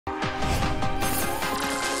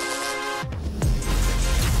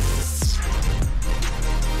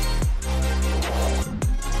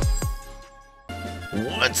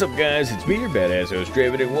What's up, guys? It's me, your badass host,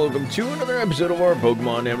 Draven, and welcome to another episode of our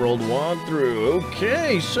Pokemon Emerald walkthrough.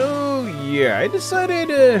 Okay, so, yeah, I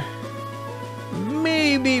decided,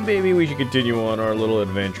 maybe we should continue on our little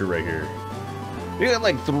adventure right here. We got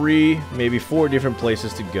like 3, maybe 4 different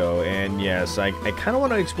places to go, and yes, I kind of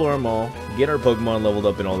want to explore them all, get our Pokemon leveled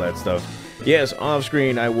up and all that stuff. Yes,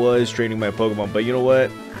 off-screen, I was training my Pokemon, but you know what?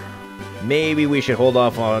 Maybe we should hold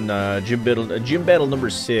off on gym battle number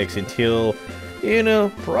 6 until, you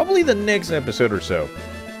know, probably the next episode or so.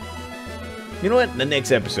 You know what? The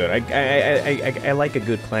next episode. I like a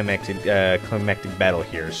good climactic battle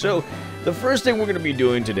here. So, the first thing we're going to be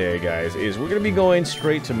doing today, guys, is we're going to be going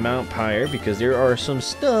straight to Mount Pyre because there are some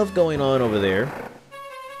stuff going on over there.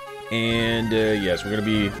 And, yes, we're going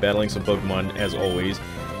to be battling some Pokemon as always.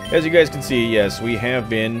 As you guys can see, yes, we have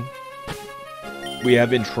been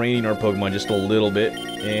training our Pokemon just a little bit,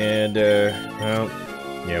 and well,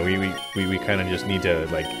 yeah, we kind of just need to,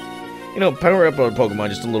 like, you know, power up our Pokemon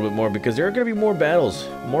just a little bit more because there are going to be more battles,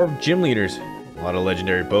 more gym leaders, a lot of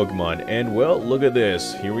legendary Pokemon, and well, look at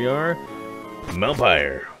this. Here we are, Mount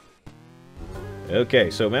Pyre.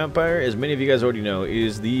 Okay, so Mount Pyre, as many of you guys already know,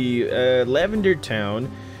 is the Lavender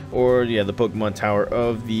Town, or yeah, the Pokemon Tower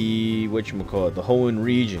of the whatchamacallit, the Hoenn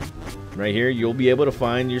region. Right here, you'll be able to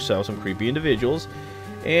find yourself some creepy individuals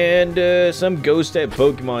and some ghost type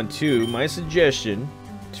Pokemon too. My suggestion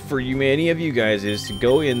for you, many of you guys, is to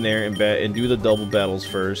go in there and do the double battles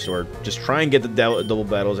first, or just try and get the double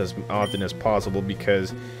battles as often as possible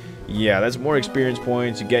because, yeah, that's more experience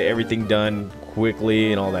points. You get everything done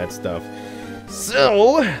quickly and all that stuff.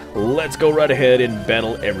 So let's go right ahead and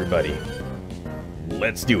battle everybody.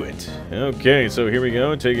 Let's do it. Okay, so here we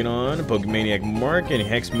go, taking on Pokemaniac Mark and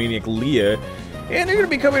Hexmaniac Leah. And they're going to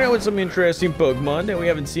be coming out with some interesting Pokemon that we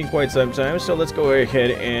haven't seen quite some time. So let's go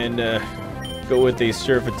ahead and go with a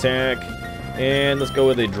Surf Attack. And let's go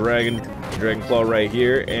with a Dragon Claw right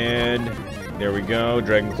here. And there we go,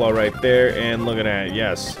 Dragon Claw right there. And look at that,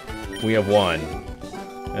 yes, we have won.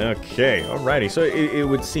 Okay, alrighty. So it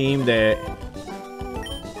would seem that...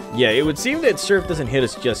 yeah, it would seem that Surf doesn't hit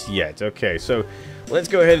us just yet. Okay, so... let's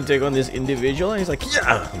go ahead and take on this individual. And he's like,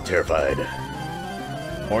 yeah, I'm terrified.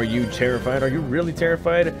 Are you terrified? Are you really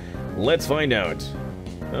terrified? Let's find out.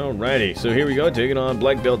 Alrighty, so here we go, taking on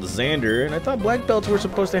Black Belt Xander. And I thought Black Belts were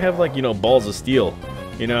supposed to have, like, you know, balls of steel.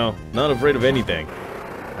 You know, not afraid of anything.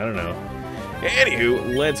 I don't know.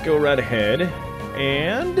 Anywho, let's go right ahead.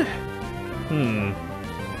 And...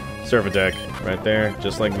 Surf Attack right there,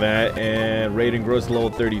 just like that. And Raiden grows to level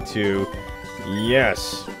 32.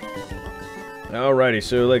 Yes. Alrighty,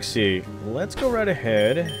 so let's see. Let's go right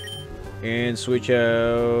ahead and switch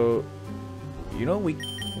out. You know,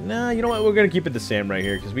 you know what? We're gonna keep it the same right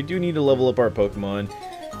here because we do need to level up our Pokemon.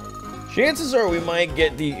 Chances are we might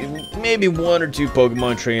get maybe 1 or 2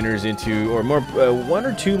 Pokemon trainers into, or more, 1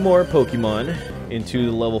 or 2 more Pokemon into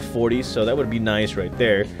the level 40. So that would be nice right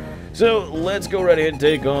there. So let's go right ahead and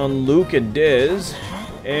take on Luke and Dez.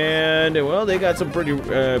 And well, they got some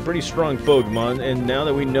pretty strong Pokemon, and now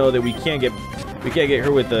that we know that we can't get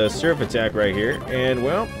her with the Surf Attack right here, and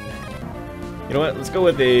well, you know what? Let's go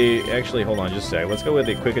with actually, hold on just a sec. Let's go with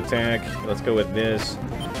a Quick Attack. Let's go with this.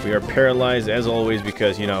 We are paralyzed as always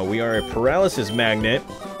because, you know, we are a paralysis magnet.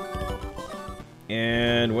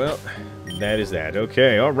 And well, that is that.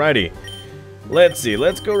 Okay, alrighty. Let's see.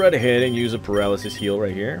 Let's go right ahead and use a paralysis heal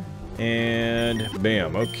right here. And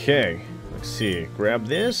bam. Okay. Let's see, grab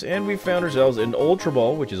this, and we found ourselves an Ultra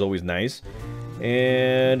Ball, which is always nice.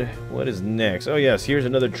 And what is next? Oh yes, here's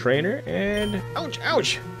another trainer, and ouch,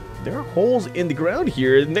 ouch! There are holes in the ground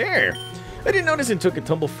here and there. I didn't notice it took a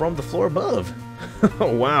tumble from the floor above.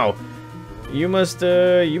 Oh wow, you must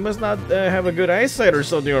not have a good eyesight or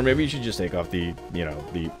something, or maybe you should just take off you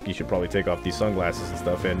should probably take off these sunglasses and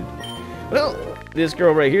stuff. And well, this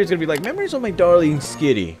girl right here is gonna be like, memories of my darling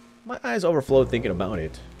Skitty. My eyes overflow thinking about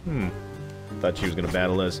it. Thought she was gonna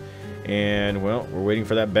battle us, and well, we're waiting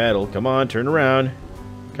for that battle. Come on, turn around.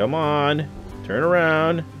 Come on, turn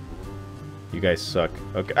around. You guys suck.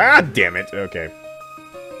 Okay. Ah, damn it. Okay.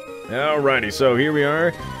 Alrighty, so here we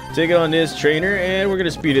are, taking on this trainer, and we're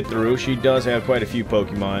gonna speed it through. She does have quite a few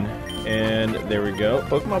Pokemon, and there we go.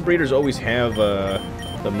 Pokemon breeders always have the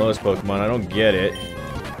most Pokemon. I don't get it.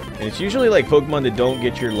 And it's usually like Pokemon that don't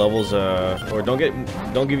get your levels, or don't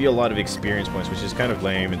give you a lot of experience points, which is kind of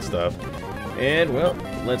lame and stuff. And, well,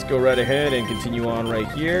 let's go right ahead and continue on right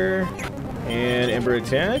here. And Ember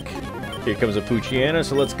Attack. Here comes a Poochyena,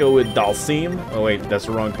 so let's go with Dalsim. Oh, wait, that's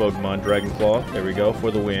the wrong Pokemon. Dragon Claw. There we go,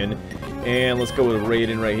 for the win. And let's go with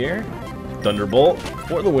Raiden right here. Thunderbolt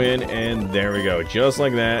for the win, and there we go. Just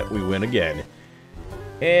like that, we win again.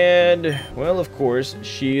 And, well, of course,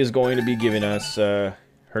 she is going to be giving us her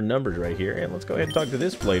numbers right here. And let's go ahead and talk to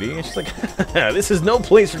this lady. And she's like, this is no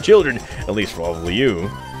place for children. At least for all of you.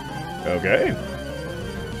 Okay.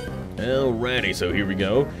 Alrighty, so here we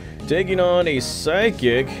go. Taking on a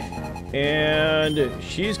psychic. And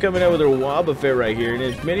she's coming out with her Wobbuffet right here. And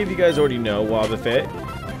as many of you guys already know, Wobbuffet,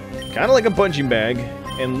 kind of like a punching bag.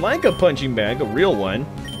 And like a punching bag, a real one,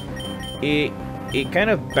 it kind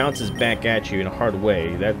of bounces back at you in a hard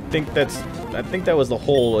way. I think that was the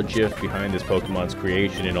whole GIF behind this Pokemon's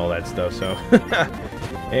creation and all that stuff. So,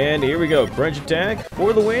 and here we go, crunch attack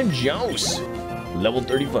for the win, Joust, level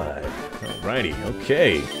 35. Alrighty,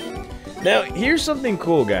 okay. Now here's something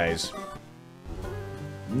cool, guys.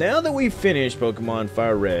 Now that we've finished Pokemon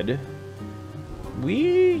Fire Red,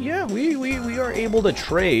 we are able to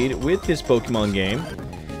trade with this Pokemon game,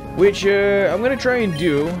 which I'm gonna try and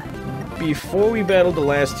do before we battle the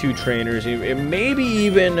last two trainers, and maybe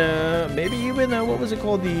even what was it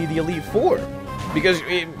called, the Elite Four, because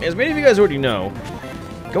as many of you guys already know,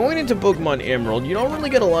 going into Pokemon Emerald, you don't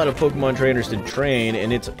really get a lot of Pokemon trainers to train,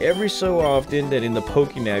 and it's every so often that in the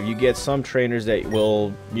Pokénav you get some trainers that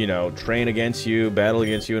will, you know, train against you, battle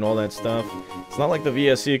against you, and all that stuff. It's not like the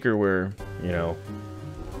VS Seeker where, you know,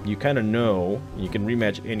 you kind of know you can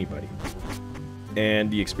rematch anybody,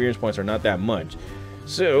 and the experience points are not that much.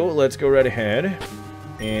 So let's go right ahead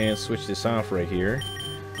and switch this off right here.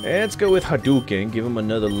 And let's go with Hadouken, give him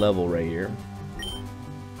another level right here.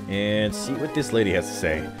 And see what this lady has to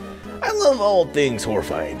say. I love all things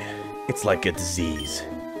horrifying. It's like a disease.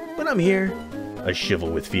 But I'm here, a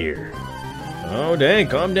shivel with fear. Oh dang,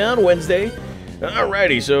 calm down, Wednesday.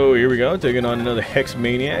 Alrighty, so here we go, taking on another Hex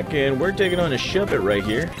Maniac, and we're taking on a Shuppet right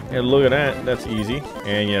here. And look at that, that's easy.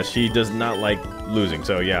 And yeah, she does not like losing,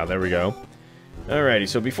 so yeah, there we go. Alrighty,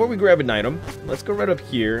 so before we grab an item, let's go right up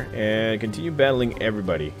here and continue battling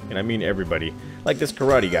everybody. And I mean everybody. Like this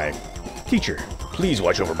karate guy. Teacher, please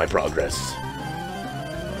watch over my progress.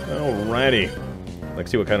 Alrighty. Let's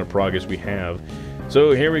see what kind of progress we have.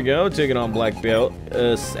 So here we go, taking on Black Belt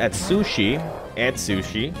at Sushi. At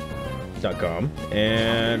Sushi.com.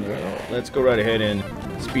 And well, let's go right ahead and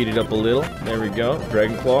speed it up a little. There we go.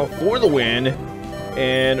 Dragon Claw for the win.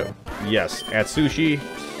 And yes, at Sushi,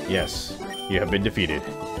 yes. You have been defeated.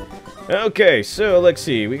 Okay, so let's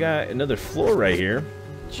see. We got another floor right here.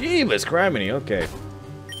 Jeebus criminy. Okay.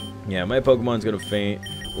 Yeah, my Pokemon's gonna faint.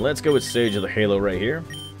 Let's go with Sage of the Halo right here.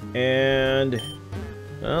 And,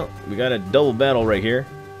 well, we got a double battle right here.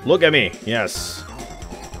 Look at me. Yes.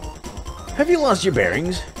 Have you lost your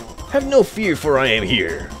bearings? Have no fear, for I am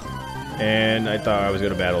here. And I thought I was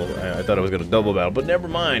gonna battle. I thought I was gonna double battle, but never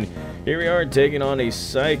mind. Here we are taking on a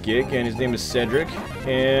Psychic, and his name is Cedric.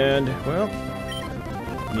 And, well,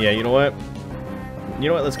 yeah, you know what? You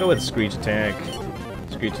know what? Let's go with Screech Attack.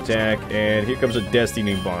 Screech Attack, and here comes a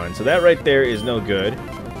Destiny Bond. So that right there is no good.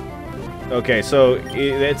 Okay, so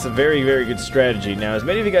that's a very, very good strategy. Now, as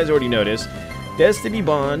many of you guys already noticed, Destiny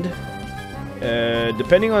Bond,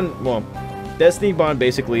 depending on, well, Destiny Bond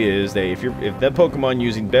basically is that if that Pokemon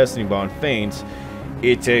using Destiny Bond faints,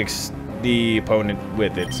 it takes the opponent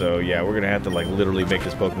with it. So yeah, we're gonna have to like literally make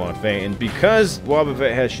this Pokemon faint. And because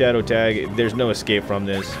Wobbuffet has Shadow Tag, there's no escape from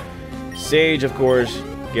this. Sage, of course,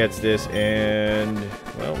 gets this, and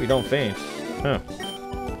well, we don't faint. Huh.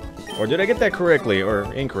 Or did I get that correctly or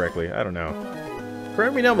incorrectly? I don't know.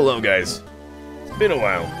 Correct me down below, guys. It's been a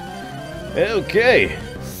while. Okay.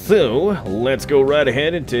 So, let's go right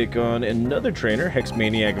ahead and take on another trainer, Hex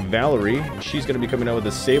Maniac Valerie. She's going to be coming out with a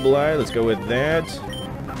Sableye. Let's go with that.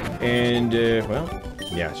 And, well,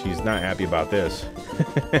 yeah, she's not happy about this.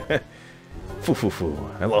 Foo.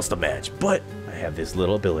 I lost a match, but I have this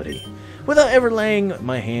little ability. Without ever laying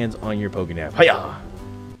my hands on your Pokénap. Hiya!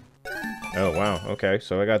 Oh, wow. Okay,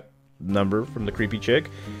 so I got number from the creepy chick.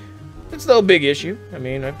 It's no big issue. I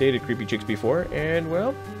mean, I've dated creepy chicks before, and,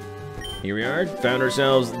 well, here we are. Found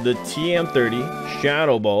ourselves the TM30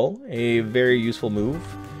 Shadow Ball, a very useful move.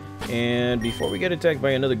 And before we get attacked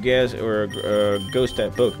by another gas or ghost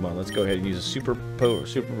type Pokemon, let's go ahead and use a Super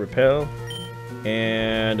Repel.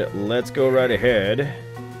 And let's go right ahead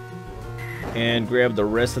and grab the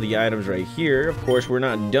rest of the items right here. Of course, we're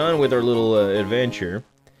not done with our little adventure.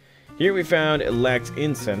 Here we found Lax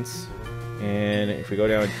Incense. And if we go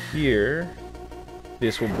down here,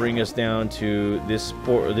 this will bring us down to this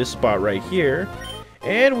spot right here.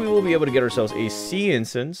 And we will be able to get ourselves a Sea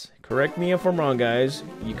Incense. Correct me if I'm wrong, guys.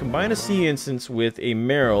 You combine a Sea Incense with a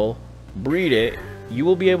Marill, breed it, you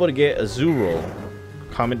will be able to get a Zooral.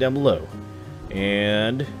 Comment down below.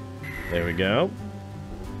 And there we go.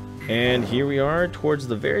 And here we are towards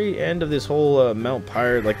the very end of this whole Mount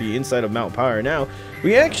Pyre, like the inside of Mount Pyre. Now,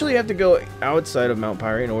 we actually have to go outside of Mount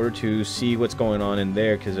Pyre in order to see what's going on in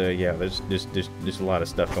there, because, yeah, there's a lot of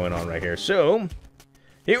stuff going on right here. So,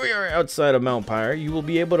 here we are outside of Mount Pyre. You will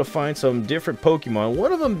be able to find some different Pokemon,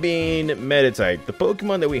 one of them being Meditite, the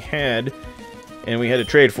Pokemon that we had, and we had to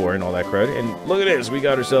trade for and all that crud. And look at this, we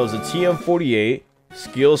got ourselves a TM48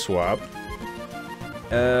 skill swap.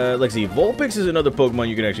 Let's see, Vulpix is another Pokemon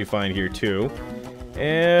you can actually find here too.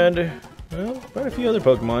 And, well, quite a few other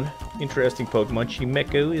Pokemon. Interesting Pokemon.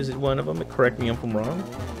 Chimecho is one of them, correct me if I'm wrong.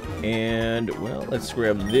 And, well, let's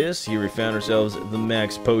grab this. Here we found ourselves the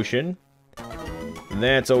Max Potion.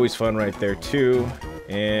 That's always fun right there too.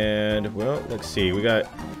 And, well, let's see, we got...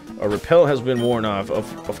 Our Repel has been worn off.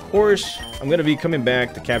 Of course, I'm going to be coming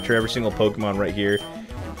back to capture every single Pokemon right here.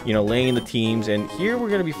 You know, laying the teams, and here we're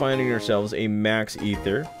going to be finding ourselves a Max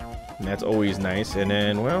Ether, and that's always nice. And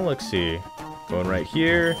then, well, let's see, going right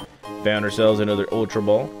here, found ourselves another Ultra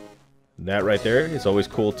Ball. That right there is always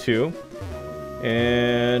cool too.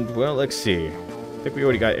 And, well, let's see, I think we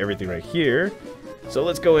already got everything right here, so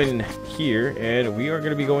let's go in here, and we are going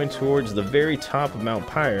to be going towards the very top of Mount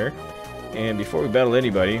Pyre. And before we battle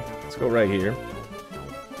anybody, let's go right here.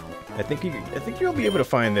 I think you'll be able to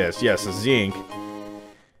find this. Yes, a Zinc.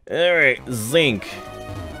 Alright, Zinc.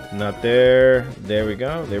 Not there. There we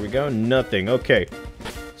go. There we go. Nothing. Okay.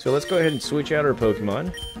 So let's go ahead and switch out our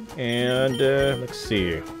Pokemon. And, let's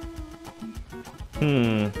see.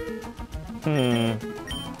 You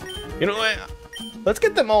know what? Let's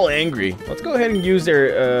get them all angry. Let's go ahead and use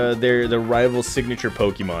their rival signature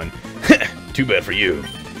Pokemon. Too bad for you.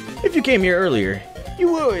 If you came here earlier,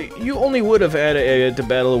 you only would have had to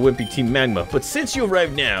battle a wimpy Team Magma. But since you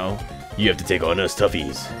arrived now, you have to take on us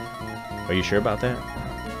toughies. Are you sure about that?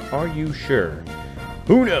 Are you sure?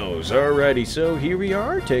 Who knows? Alrighty, so here we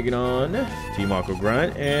are, taking on Team Aqua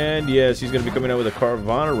Grunt. And yes, he's going to be coming out with a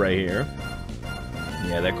Carvana right here.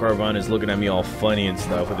 Yeah, that Carvana is looking at me all funny and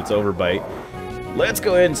stuff with its overbite. Let's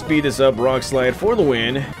go ahead and speed this up. Rock Slide for the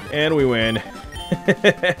win. And we win.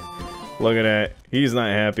 Look at that. He's not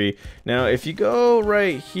happy. Now, if you go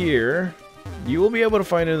right here... you will be able to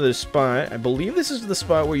find another spot. I believe this is the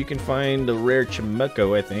spot where you can find the rare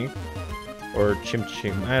Chimecho, I think. Or Chim.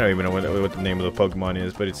 I don't even know what the name of the Pokemon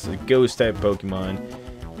is, but it's a ghost type Pokemon.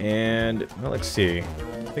 And, well, let's see.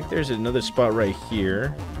 I think there's another spot right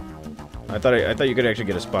here. I thought you could actually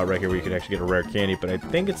get a spot right here where you could actually get a rare candy, but I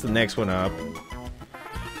think it's the next one up.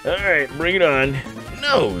 Alright, bring it on.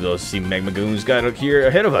 No, those Sea Magmagoons got up here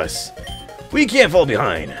ahead of us. We can't fall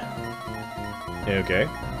behind. Okay.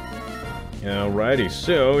 Alrighty,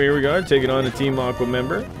 so here we go, taking on the Team Aqua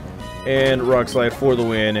member. And Rock Slide for the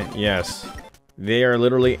win. Yes. They are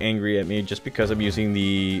literally angry at me just because I'm using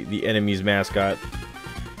the enemy's mascot.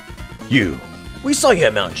 We saw you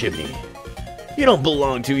at Mount Chimney. You don't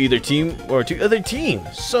belong to either team or to other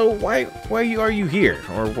teams. So why are you here?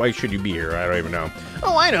 Or why should you be here? I don't even know.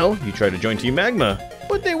 Oh, I know. You tried to join Team Magma,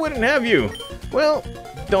 but they wouldn't have you. Well,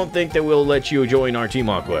 don't think that we'll let you join our Team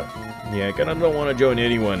Aqua. Yeah, I kinda don't want to join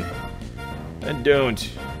anyone. I don't.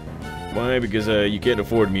 Why? Because you can't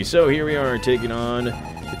afford me. So here we are taking on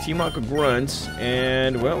the Team Aqua Grunts,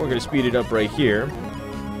 and well, we're gonna speed it up right here.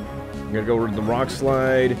 We're gonna go with the Rock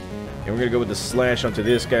Slide, and we're gonna go with the Slash onto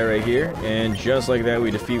this guy right here, and just like that, we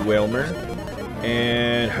defeat Whalmer.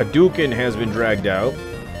 And Hadouken has been dragged out.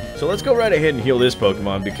 So let's go right ahead and heal this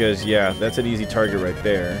Pokemon because yeah, that's an easy target right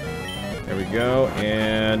there. There we go,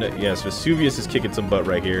 and yes, Vesuvius is kicking some butt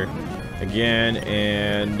right here. Again,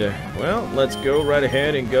 and well, let's go right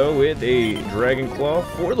ahead and go with a Dragon Claw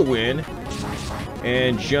for the win.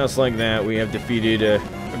 And just like that, we have defeated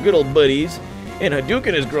our good old buddies. And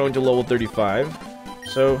Hadouken has grown to level 35.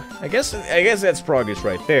 So I guess that's progress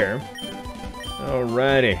right there.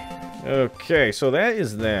 Alrighty. Okay, so that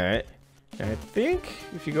is that. I think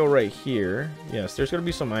if you go right here, yes, there's gonna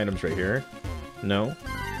be some items right here. No.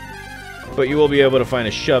 But you will be able to find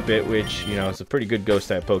a Shuppet, which, you know, is a pretty good ghost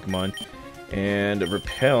type Pokemon. And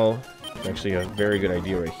Repel is actually a very good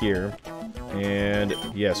idea right here. And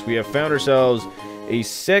yes, we have found ourselves a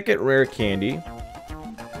second rare candy.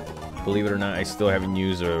 Believe it or not, I still haven't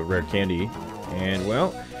used a rare candy. And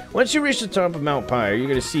well, once you reach the top of Mount Pyre, you're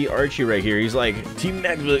gonna see Archie right here. He's like, Team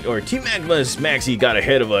Magma's Maxie got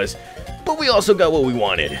ahead of us, but we also got what we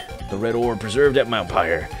wanted. The red ore preserved at Mount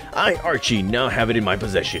Pyre. I, Archie, now have it in my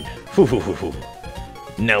possession.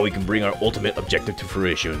 Now we can bring our ultimate objective to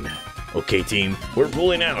fruition. Okay, team, we're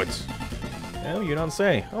pulling out. Oh, you don't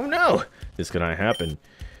say. Oh no, this cannot happen.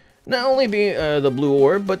 Not only be the blue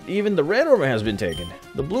orb, but even the red orb has been taken.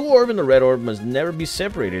 The blue orb and the red orb must never be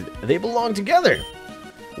separated. They belong together.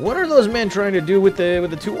 What are those men trying to do with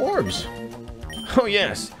the two orbs? Oh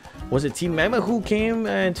yes, was it Team Magma who came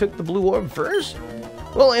and took the blue orb first?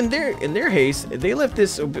 Well, in their haste, they left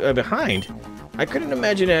this behind. I couldn't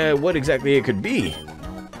imagine what exactly it could be.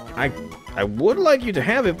 I would like you to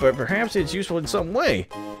have it, but perhaps it's useful in some way.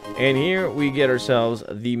 And here we get ourselves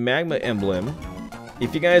the Magma emblem.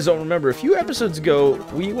 If you guys don't remember, a few episodes ago,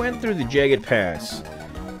 we went through the Jagged Pass.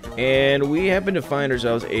 And we happened to find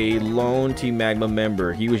ourselves a lone Team Magma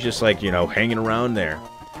member. He was just like, you know, hanging around there.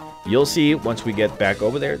 You'll see once we get back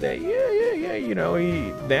over there that, yeah, you know,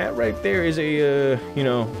 that right there is a, you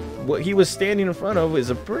know, what he was standing in front of is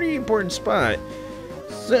a pretty important spot.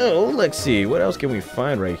 So, let's see, what else can we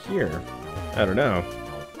find right here? I don't know.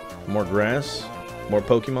 More grass? More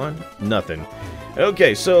Pokemon? Nothing.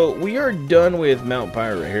 Okay, so we are done with Mount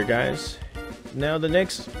Pyre right here, guys. Now, the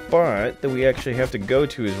next spot that we actually have to go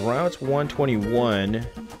to is Route 121.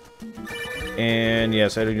 And,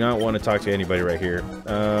 yes, I do not want to talk to anybody right here.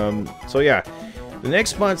 So, yeah. The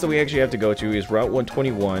next spots that we actually have to go to is Route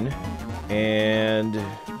 121. And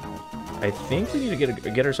I think we need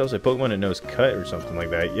to get ourselves a Pokemon that knows Cut or something like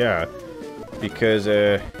that. Yeah. Because,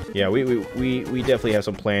 yeah, we definitely have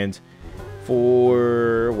some plans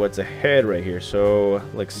for what's ahead right here. So,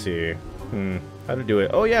 let's see. How to do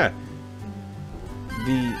it. Oh, yeah.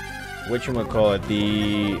 Whatchamacallit,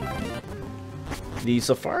 the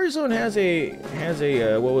Safari Zone has a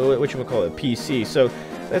whatchamacallit, PC. So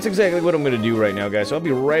that's exactly what I'm gonna do right now, guys. So I'll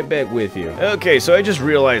be right back with you. Okay, so I just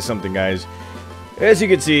realized something, guys. As you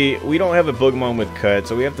can see, we don't have a Pokemon with Cut,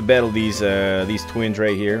 so we have to battle these twins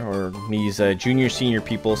right here, or these junior senior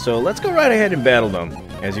people. So let's go right ahead and battle them.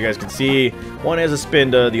 As you guys can see, one has a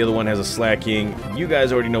Spinda, the other one has a Slacking. You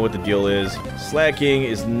guys already know what the deal is. Slacking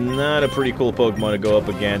is not a pretty cool Pokemon to go up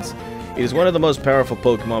against. It is one of the most powerful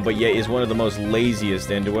Pokemon, but yet is one of the most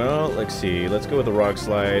laziest. And, well, let's see. Let's go with the Rock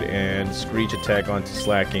Slide and Screech attack onto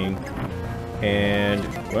Slacking. And,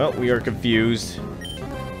 well, we are confused.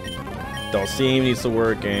 Dulcine needs to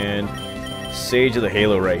work, and Sage of the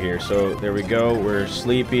Halo right here. So, there we go. We're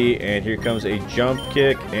sleepy, and here comes a Jump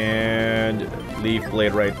Kick, and Leaf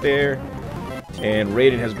Blade right there. And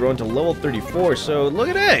Raiden has grown to level 34, so look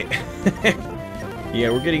at that!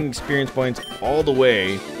 Yeah, we're getting experience points all the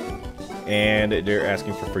way. And they're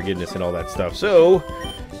asking for forgiveness and all that stuff. So,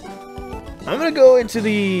 I'm going to go into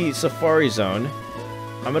the Safari Zone.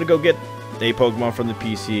 I'm going to go get a Pokemon from the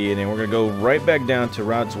PC. And then we're going to go right back down to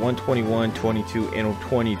routes 121, 22, and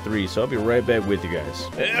 23. So, I'll be right back with you guys.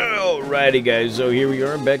 Alrighty, guys. So, here we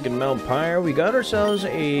are back in Mount Pyre. We got ourselves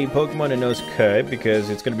a Pokemon that knows Cut, because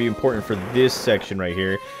it's going to be important for this section right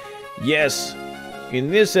here. Yes, in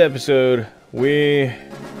this episode, we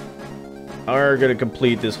are going to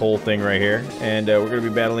complete this whole thing right here, and we're going to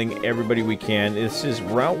be battling everybody we can. This is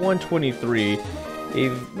Route 123.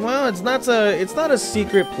 Well, it's not a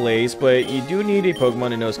secret place, but you do need a Pokemon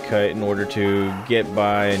that knows Cut in order to get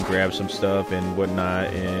by and grab some stuff and whatnot.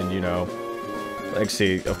 And, you know, let's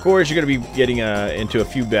see. Of course, you're going to be getting into a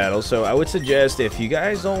few battles, so I would suggest, if you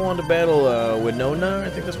guys don't want to battle with Nona, I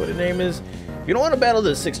think that's what her name is. If you don't want to battle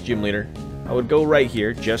the 6th gym leader, I would go right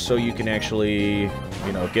here, just so you can actually,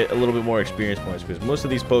 you know, get a little bit more experience points, because most of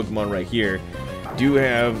these Pokemon right here do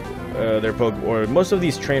have their Pokemon, or most of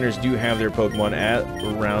these trainers do have their Pokemon at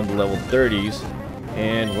around level 30s.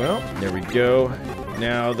 And, well, there we go.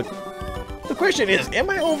 Now, the question is, am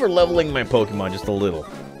I over-leveling my Pokemon just a little?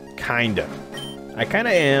 Kinda. I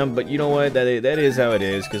kinda am, but you know what? That is how it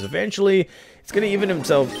is, because eventually it's gonna even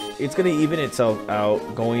itself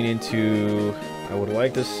out going into, I would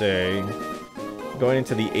like to say, going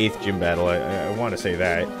into the 8th gym battle. I want to say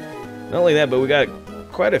that. Not only that, but we got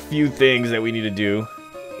quite a few things that we need to do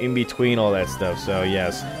in between all that stuff. So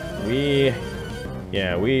yes,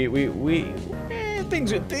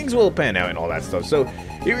 things will pan out and all that stuff. So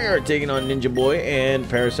here we are taking on Ninja Boy and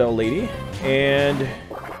Parasol Lady, and,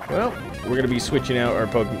 well, we're gonna be switching out our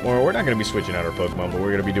Pokemon. Or we're not gonna be switching out our Pokemon, but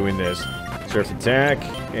we're gonna be doing this. Surf attack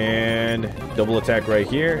and double attack right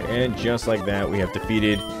here, and just like that, we have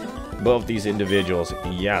defeated both these individuals.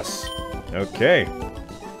 Yes. Okay.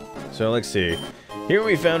 So let's see. Here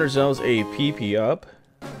we found ourselves a PP up.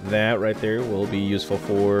 That right there will be useful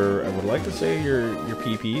for, I would like to say, your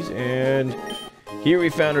PPs. And here we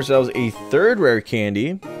found ourselves a 3rd rare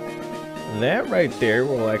candy. That right there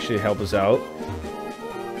will actually help us out.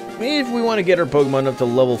 If we want to get our Pokemon up to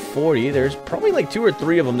level 40, there's probably like 2 or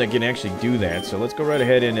 3 of them that can actually do that. So let's go right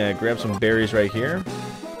ahead and grab some berries right here.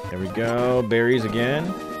 There we go. Berries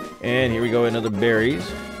again. And here we go, another berries.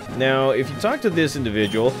 Now, if you talk to this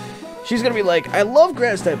individual, she's going to be like, I love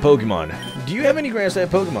grass-type Pokemon. Do you have any grass-type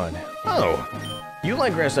Pokemon? Oh, you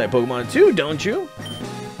like grass-type Pokemon too, don't you?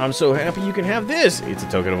 I'm so happy you can have this. It's a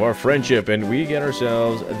token of our friendship, and we get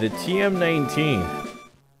ourselves the TM19.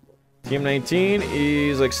 TM19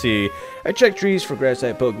 is, let's see, I check trees for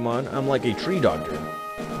grass-type Pokemon. I'm like a tree doctor.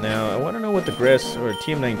 Now, I want to know what the grass, or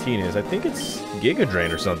TM19 is. I think it's Giga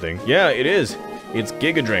Drain or something. Yeah, it is. It's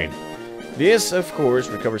Giga Drain. This, of course,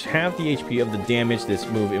 recovers half the HP of the damage this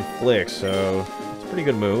move inflicts, so it's a pretty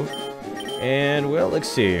good move. And, well, let's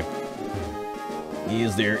see.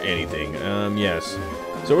 Is there anything? Yes.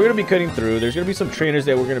 So we're going to be cutting through. There's going to be some trainers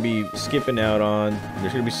that we're going to be skipping out on.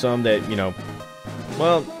 There's going to be some that, you know,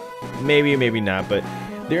 well, maybe, maybe not, but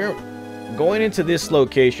they're going into this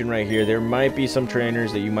location right here. There might be some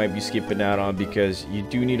trainers that you might be skipping out on because you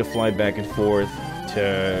do need to fly back and forth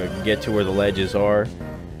to get to where the ledges are.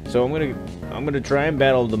 So I'm gonna try and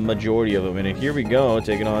battle the majority of them. And here we go,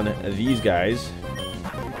 taking on these guys.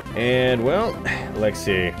 And well, let's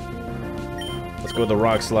see. Let's go with the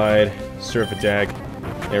Rock Slide, Surf Attack.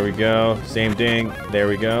 There we go. Same thing. There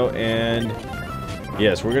we go. And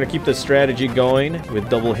yes, we're going to keep the strategy going with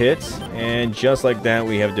double hits. And just like that,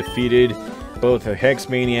 we have defeated both the Hex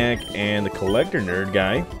Maniac and the Collector Nerd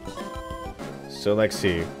guy. So let's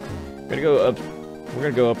see. We're going to go up. We're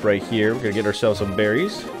going to go up right here. We're going to get ourselves some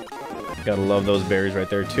berries. Gotta love those berries right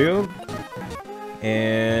there too.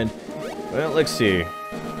 And well, let's see.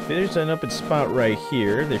 There's an up spot right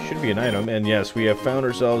here. There should be an item. And yes, we have found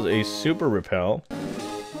ourselves a Super Repel.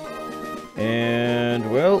 And,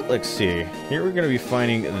 well, let's see. Here we're going to be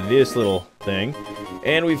finding this little thing.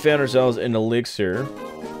 And we found ourselves an elixir.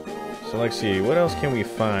 So let's see. What else can we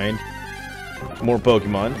find? More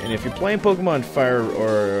Pokemon. And if you're playing Pokemon Fire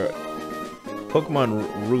or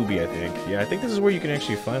Pokemon Ruby, I think. Yeah, I think this is where you can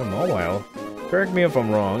actually find them all while. Correct me if I'm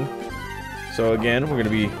wrong. So again, we're going to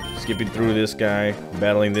be skipping through this guy,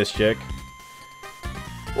 battling this chick.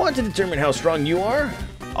 Want to determine how strong you are?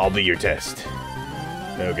 I'll be your test.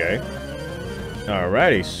 Okay.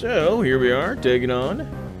 Alrighty, so here we are, taking on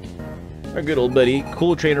our good old buddy,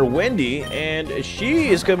 Cool Trainer Wendy, and she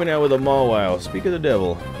is coming out with a Mawile. Speak of the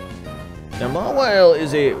devil. Now, Mawile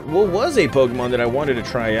is was a Pokemon that I wanted to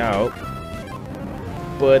try out,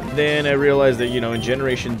 but then I realized that, you know, in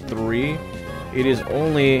Generation 3, it is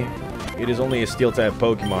only a Steel-type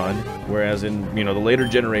Pokemon, whereas in, you know, the later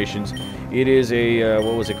generations, it is a,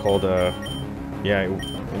 what was it called, yeah,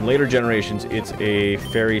 in later generations, it's a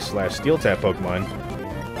Fairy/Steel-type Pokemon.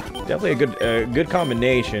 Definitely a good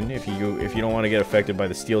combination if you don't want to get affected by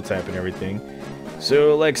the Steel-type and everything.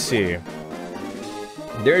 So let's see.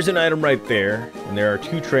 There's an item right there, and there are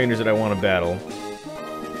two trainers that I want to battle.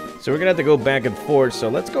 So we're gonna have to go back and forth. So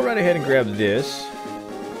let's go right ahead and grab this.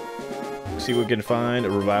 See what we can find. A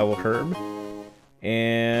Revival Herb,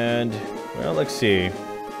 and well, let's see.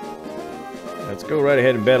 Let's go right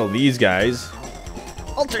ahead and battle these guys.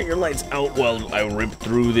 I'll turn your lights out while I rip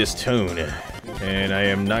through this tune. And I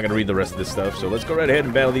am not going to read the rest of this stuff, so let's go right ahead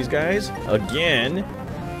and battle these guys again.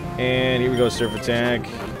 And here we go, Surf Attack.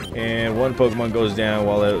 And one Pokemon goes down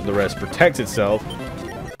while the rest protects itself.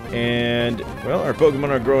 And, well, our Pokemon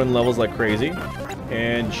are growing levels like crazy.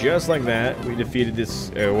 And just like that, we defeated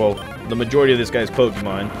this, well, the majority of this guy's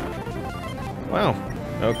Pokemon. Wow.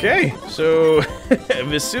 Okay, so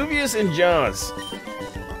Vesuvius and Jaws.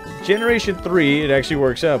 Generation 3, it actually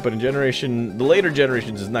works out, but in the later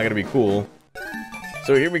generations, it's not going to be cool.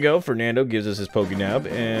 So here we go. Fernando gives us his Pokénab,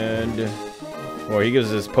 and well, he gives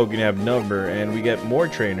us his Pokénab number, and we get more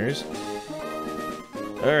trainers.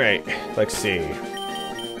 All right, let's see.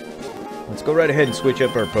 Let's go right ahead and switch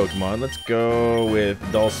up our Pokemon. Let's go with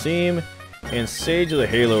Dulcim and Sage of the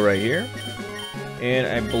Halo right here. And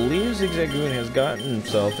I believe Zigzagoon has gotten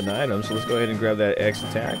himself an item, so let's go ahead and grab that X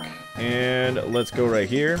attack. And let's go right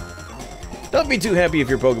here. Don't be too happy if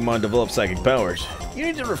your Pokemon develop psychic powers. You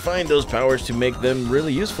need to refine those powers to make them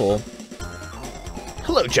really useful.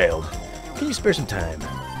 Hello, child. Can you spare some time?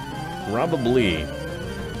 Probably.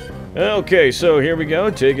 Okay, so here we go.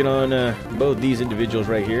 Taking on both these individuals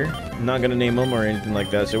right here. I'm not going to name them or anything like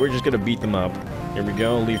that, so we're just going to beat them up. Here we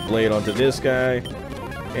go. Leaf Blade onto this guy.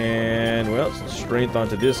 And, well, Strength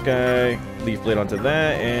onto this guy. Leaf Blade onto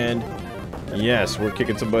that. And, yes, we're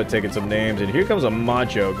kicking some butt, taking some names. And here comes a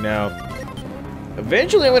Machoke. Now,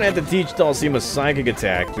 eventually I'm going to have to teach Dulcim a Psychic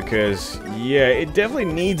Attack because, yeah, it definitely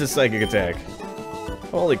needs a Psychic Attack.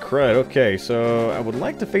 Holy crud. Okay, so I would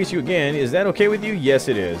like to face you again. Is that okay with you? Yes,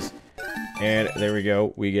 it is. And there we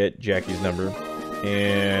go. We get Jackie's number.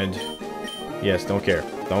 And, yes, don't care.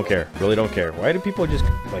 Don't care. Really don't care. Why do people just,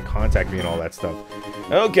 like, contact me and all that stuff?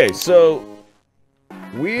 Okay, so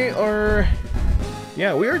we are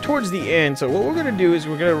yeah, we are towards the end. So what we're going to do is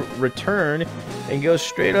we're going to return and go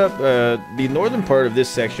straight up the northern part of this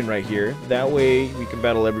section right here. That way we can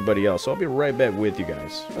battle everybody else. So I'll be right back with you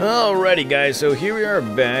guys. Alrighty, guys. So here we are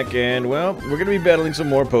back. And, well, we're going to be battling some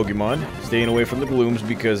more Pokemon. Staying away from the Glooms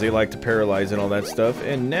because they like to paralyze and all that stuff.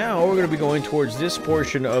 And now we're going to be going towards this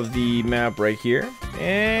portion of the map right here.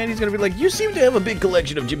 And he's going to be like, you seem to have a big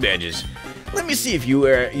collection of gym badges. Let me see if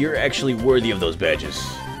you're actually worthy of those badges.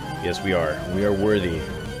 Yes, we are. We are worthy.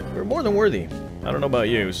 We're more than worthy. I don't know about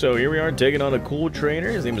you. So here we are taking on a cool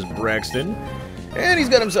trainer. His name is Braxton. And he's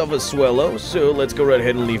got himself a Swellow. So let's go right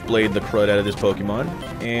ahead and Leaf Blade the crud out of this Pokemon.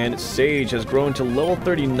 And Sage has grown to level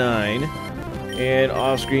 39. And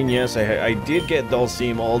off screen, yes, I did get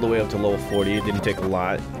Dulcim all the way up to level 40. It didn't take a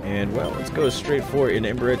lot. And, well, let's go straight for an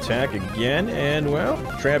Ember attack again. And, well,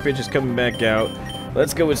 Trampage is coming back out.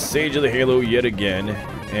 Let's go with Sage of the Halo yet again.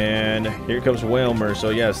 And here comes Whalmer. So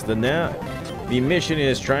yes, the mission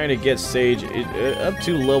is trying to get Sage up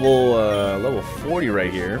to level 40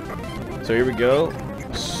 right here. So here we go.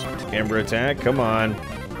 Ember attack, come on.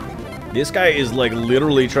 This guy is like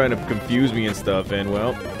literally trying to confuse me and stuff. And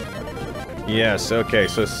well, yes, okay,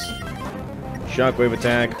 so Shockwave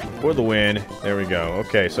attack for the win. There we go.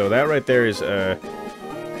 Okay, so that right there is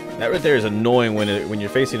annoying when you're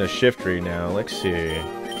facing a Shiftry now. Let's see.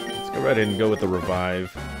 Let's go right ahead and go with the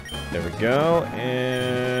Revive. There we go.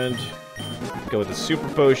 And go with the Super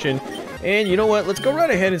Potion. And you know what? Let's go right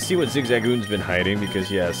ahead and see what Zigzagoon's been hiding. Because,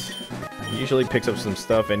 yes, he usually picks up some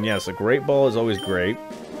stuff. And, yes, a Great Ball is always great.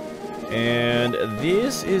 And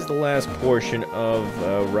this is the last portion of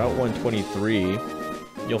Route 123.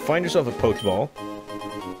 You'll find yourself a Pokeball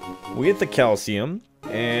with the Calcium.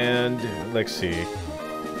 And, let's see.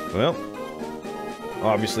 Well,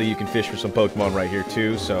 obviously you can fish for some Pokemon right here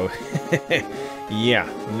too, so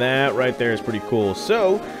yeah, that right there is pretty cool.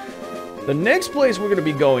 So, the next place we're going to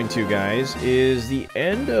be going to, guys, is the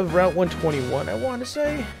end of Route 121, I want to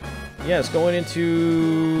say. Yes, going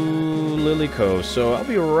into Lily Cove, so I'll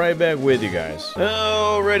be right back with you guys.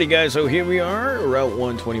 Alrighty, guys, so here we are, Route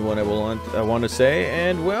 121, I want to say,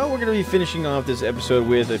 and, well, we're going to be finishing off this episode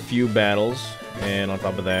with a few battles, and on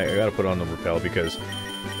top of that, I got to put on the Repel because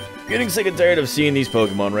getting sick and tired of seeing these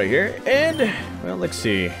Pokemon right here. And, well, let's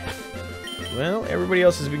see. Well, everybody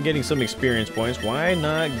else has been getting some experience points. Why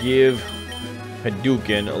not give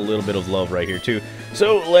Hadouken a little bit of love right here, too?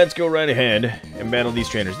 So, let's go right ahead and battle these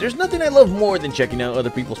trainers. There's nothing I love more than checking out other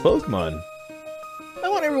people's Pokemon. I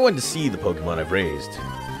want everyone to see the Pokemon I've raised.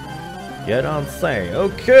 Get on say.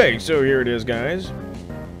 Okay, so here it is, guys.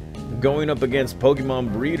 Going up against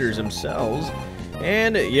Pokemon breeders themselves.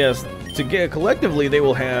 And, yes, to get collectively, they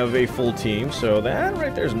will have a full team, so that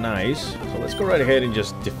right there is nice. So let's go right ahead and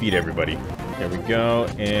just defeat everybody. There we go,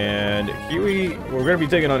 and here we're going to be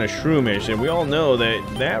taking on a Shroomish, and we all know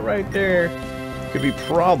that right there could be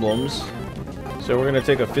problems. So we're going to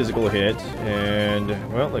take a physical hit, and,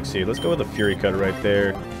 well, let's see. Let's go with a Fury Cut right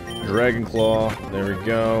there. Dragon Claw, there we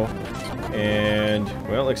go. And,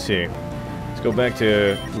 well, let's see. Let's go back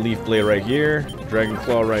to Leaf Blade right here. Dragon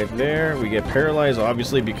Claw right there. We get paralyzed,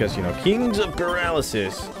 obviously, because, you know, Kings of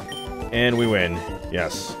Paralysis. And we win.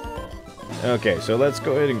 Yes. Okay, so let's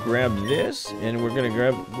go ahead and grab this. And we're going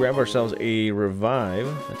to grab ourselves a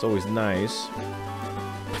Revive. That's always nice.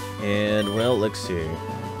 And, well, let's see.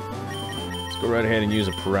 Let's go right ahead and use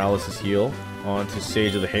a Paralysis Heal onto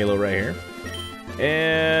Sage of the Halo right here.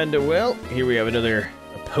 And, well, here we have another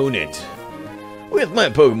opponent. With my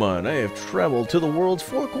Pokemon, I have traveled to the world's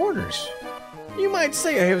four corners. You might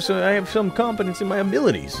say I have some confidence in my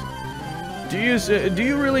abilities. Do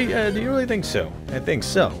you really think so? I think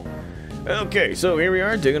so. Okay, so here we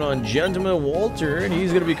are taking on Gentleman Walter, and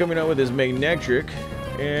he's going to be coming out with his Magnetric.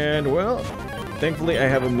 And, well, thankfully I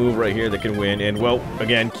have a move right here that can win. And, well,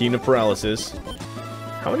 again, Keen of Paralysis.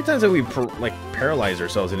 How many times have we, paralyzed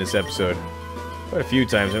ourselves in this episode? Quite a few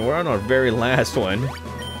times, and we're on our very last one.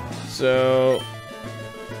 So,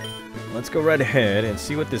 let's go right ahead and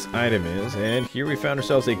see what this item is. And here we found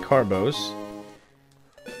ourselves a Carbos.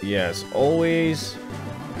 Yes, always.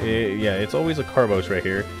 Yeah, it's always a Carbos right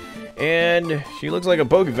here. And she looks like a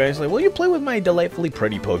Pokefan. She's like, will you play with my delightfully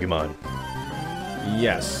pretty Pokemon?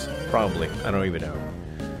 Yes, probably. I don't even know.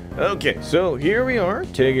 Okay, so here we are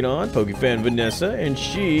taking on Pokefan Vanessa. And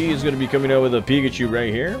she is going to be coming out with a Pikachu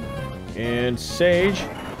right here. And Sage,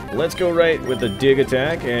 let's go right with a Dig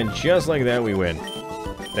attack. And just like that, we win.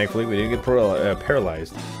 Thankfully, we didn't get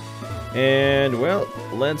paralyzed. And, well,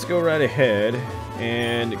 let's go right ahead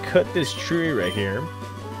and cut this tree right here.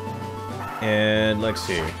 And let's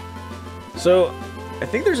see. So, I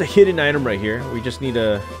think there's a hidden item right here. We just need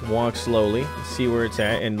to walk slowly, see where it's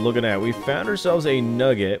at, and look at that. We found ourselves a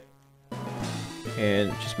nugget,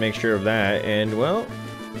 and just make sure of that. And well,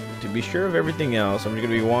 to be sure of everything else, I'm just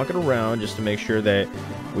gonna be walking around just to make sure that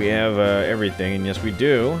we have everything. And yes, we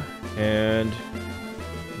do. And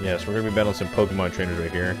yes, we're gonna be battling some Pokemon trainers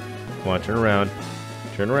right here. Come on, turn around,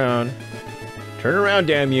 turn around, turn around,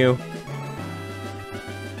 damn you!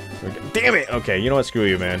 Damn it! Okay, you know what? Screw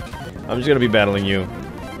you, man. I'm just gonna be battling you.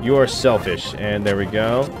 You are selfish. And there we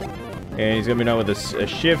go. And he's gonna be done with a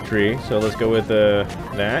shift tree. So let's go with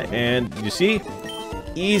that. And you see,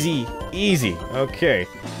 easy, easy. Okay.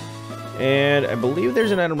 And I believe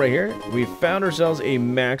there's an item right here. We found ourselves a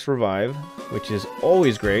max revive, which is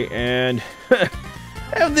always great. And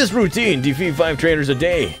have this routine: defeat 5 trainers a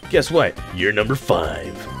day. Guess what? You're number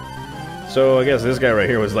 5. So I guess this guy right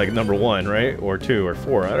here was like number 1, right? Or 2 or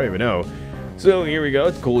 4. I don't even know. So here we go.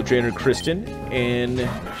 It's cool trainer Kristen, and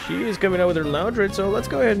she is coming out with her Loudred. So let's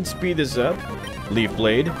go ahead and speed this up. Leaf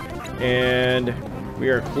Blade, and we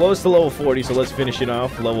are close to level 40. So let's finish it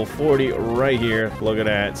off. Level 40 right here. Look at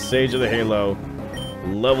that. Sage of the Halo,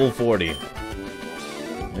 level 40.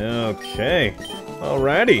 Okay.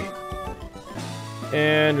 Alrighty.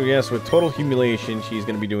 And yes, with Total Humiliation, she's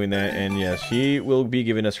going to be doing that. And yes, she will be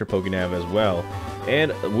giving us her Pokénav as well.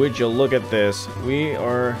 And would you look at this? We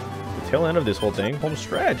are the tail end of this whole thing. Home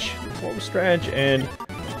stretch. Home stretch. And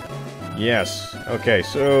yes. Okay,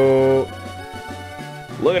 so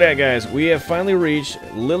look at that, guys. We have finally reached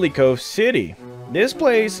Lily Cove City. This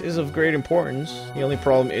place is of great importance. The only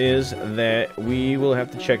problem is that we will have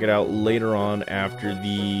to check it out later on after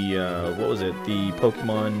the, what was it? The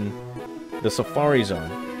Pokemon... the Safari Zone.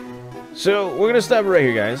 So we're gonna stop it right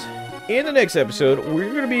here, guys. In the next episode,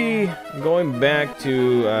 we're gonna be going back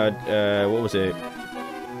to what was it?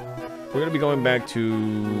 We're gonna be going back to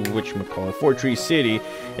whatchamacallit, Fort Tree City,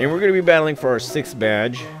 and we're gonna be battling for our 6th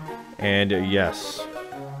badge. And yes,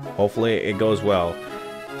 hopefully it goes well.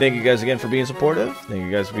 Thank you guys again for being supportive. Thank you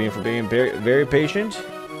guys for being very, very patient.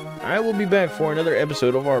 I will be back for another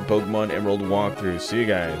episode of our Pokemon Emerald walkthrough. See you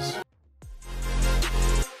guys.